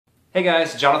Hey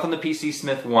guys, Jonathan the PC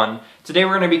Smith 1. Today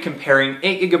we're going to be comparing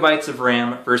 8GB of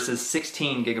RAM versus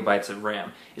 16GB of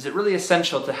RAM. Is it really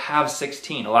essential to have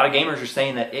 16? A lot of gamers are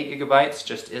saying that 8GB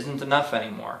just isn't enough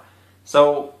anymore.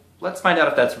 So let's find out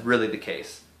if that's really the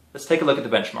case. Let's take a look at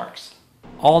the benchmarks.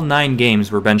 All 9 games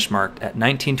were benchmarked at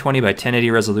 1920 by 1080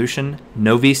 resolution,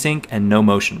 no VSync, and no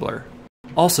motion blur.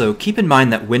 Also, keep in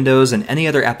mind that Windows and any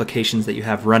other applications that you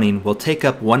have running will take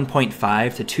up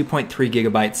 1.5 to 2.3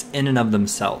 gigabytes in and of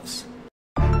themselves.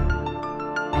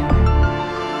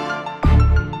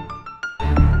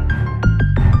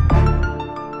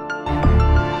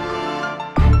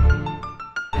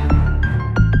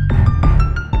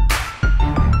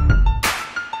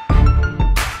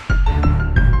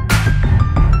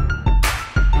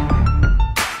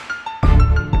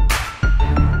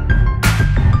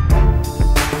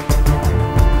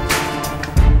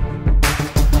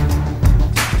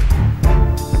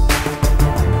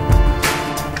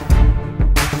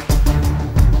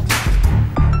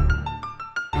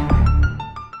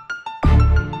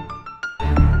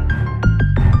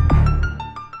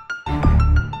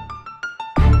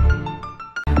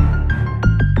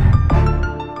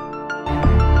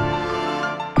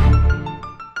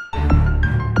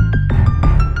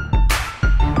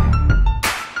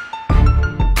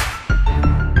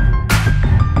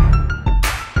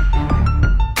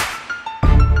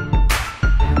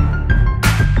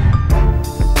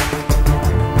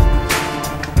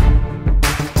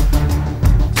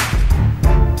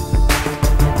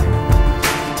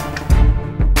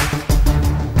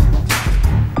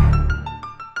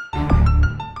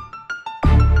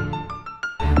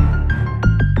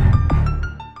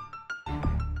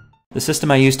 The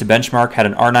system I used to benchmark had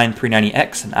an R9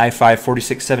 390X, an i5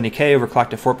 4670K overclocked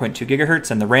to 4.2 GHz,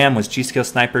 and the RAM was G.Skill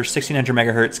Sniper's 1600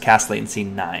 MHz cast latency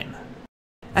 9.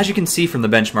 As you can see from the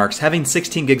benchmarks, having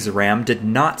 16 gigs of RAM did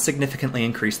not significantly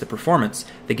increase the performance.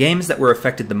 The games that were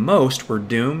affected the most were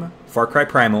Doom, Far Cry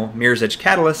Primal, Mirror's Edge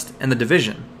Catalyst, and The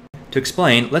Division. To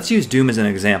explain, let's use Doom as an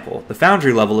example. The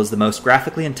Foundry level is the most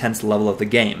graphically intense level of the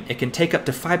game. It can take up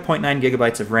to 5.9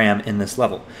 gigabytes of RAM in this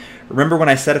level. Remember when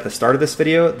I said at the start of this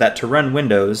video that to run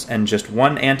Windows and just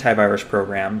one antivirus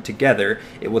program together,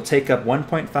 it will take up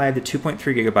 1.5 to 2.3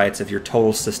 gigabytes of your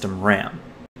total system RAM.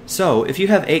 So, if you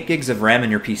have 8 gigs of RAM in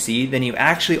your PC, then you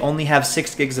actually only have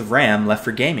 6 gigs of RAM left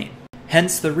for gaming.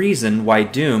 Hence the reason why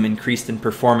Doom increased in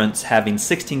performance having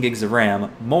 16 gigs of RAM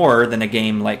more than a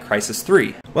game like Crysis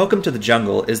 3. Welcome to the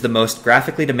Jungle is the most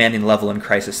graphically demanding level in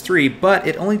Crysis 3, but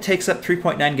it only takes up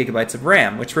 3.9 gigabytes of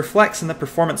RAM, which reflects in the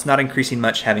performance not increasing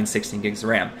much having 16 gigs of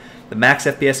RAM. The max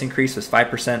FPS increase was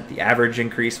 5%, the average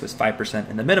increase was 5%,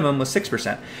 and the minimum was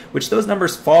 6%, which those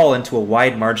numbers fall into a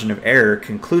wide margin of error,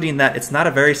 concluding that it's not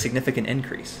a very significant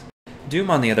increase. Doom,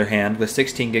 on the other hand, with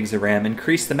 16 gigs of RAM,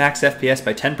 increased the max FPS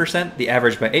by 10%, the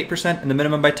average by 8%, and the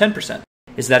minimum by 10%.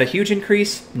 Is that a huge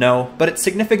increase? No, but it's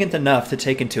significant enough to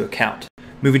take into account.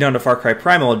 Moving on to Far Cry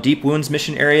Primal, Deep Wounds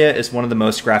mission area is one of the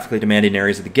most graphically demanding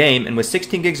areas of the game, and with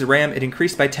 16 gigs of RAM, it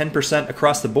increased by 10%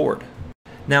 across the board.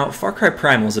 Now, Far Cry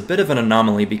Primal is a bit of an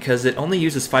anomaly because it only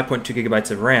uses 5.2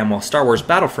 gigabytes of RAM, while Star Wars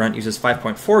Battlefront uses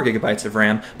 5.4 gigabytes of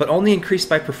RAM, but only increased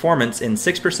by performance in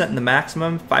 6% in the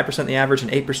maximum, 5% in the average,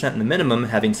 and 8% in the minimum,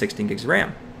 having 16 gigs of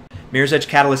RAM. Mirror's Edge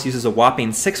Catalyst uses a whopping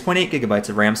 6.8 gigabytes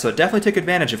of RAM, so it definitely took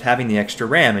advantage of having the extra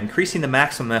RAM, increasing the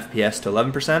maximum FPS to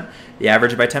 11%, the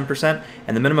average by 10%,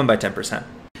 and the minimum by 10%.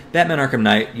 Batman Arkham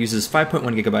Knight uses 5.1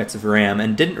 gigabytes of RAM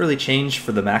and didn't really change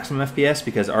for the maximum FPS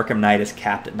because Arkham Knight is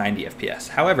capped at 90 FPS.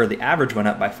 However, the average went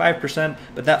up by 5%,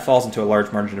 but that falls into a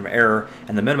large margin of error,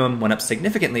 and the minimum went up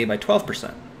significantly by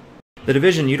 12%. The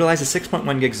Division utilizes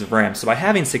 6.1 gigs of RAM, so by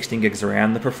having 16 gigs of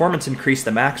RAM, the performance increased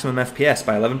the maximum FPS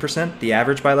by 11%, the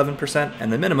average by 11%,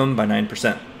 and the minimum by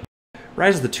 9%.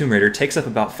 Rise of the Tomb Raider takes up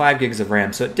about 5 gigs of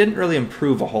RAM, so it didn't really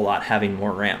improve a whole lot having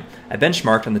more RAM. I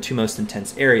benchmarked on the two most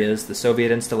intense areas, the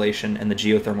Soviet installation and the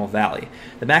geothermal valley.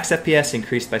 The max FPS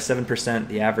increased by 7%,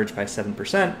 the average by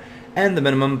 7%, and the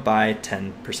minimum by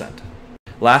 10%.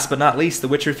 Last but not least, The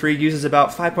Witcher 3 uses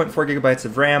about 5.4 gigabytes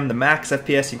of RAM, the max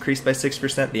FPS increased by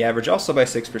 6%, the average also by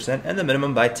 6%, and the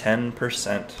minimum by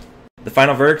 10%. The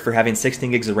final verdict for having 16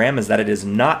 gigs of RAM is that it is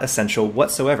not essential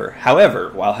whatsoever.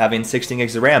 However, while having 16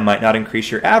 gigs of RAM might not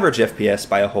increase your average FPS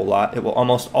by a whole lot, it will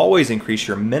almost always increase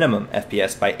your minimum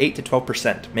FPS by 8 to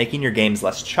 12%, making your games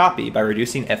less choppy by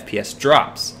reducing FPS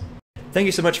drops. Thank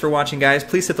you so much for watching, guys.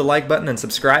 Please hit the like button and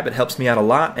subscribe. It helps me out a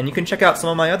lot. And you can check out some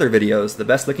of my other videos, the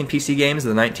best looking PC games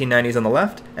of the 1990s on the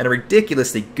left, and a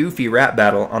ridiculously goofy rap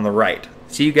battle on the right.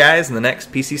 See you guys in the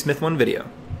next PC Smith 1 video.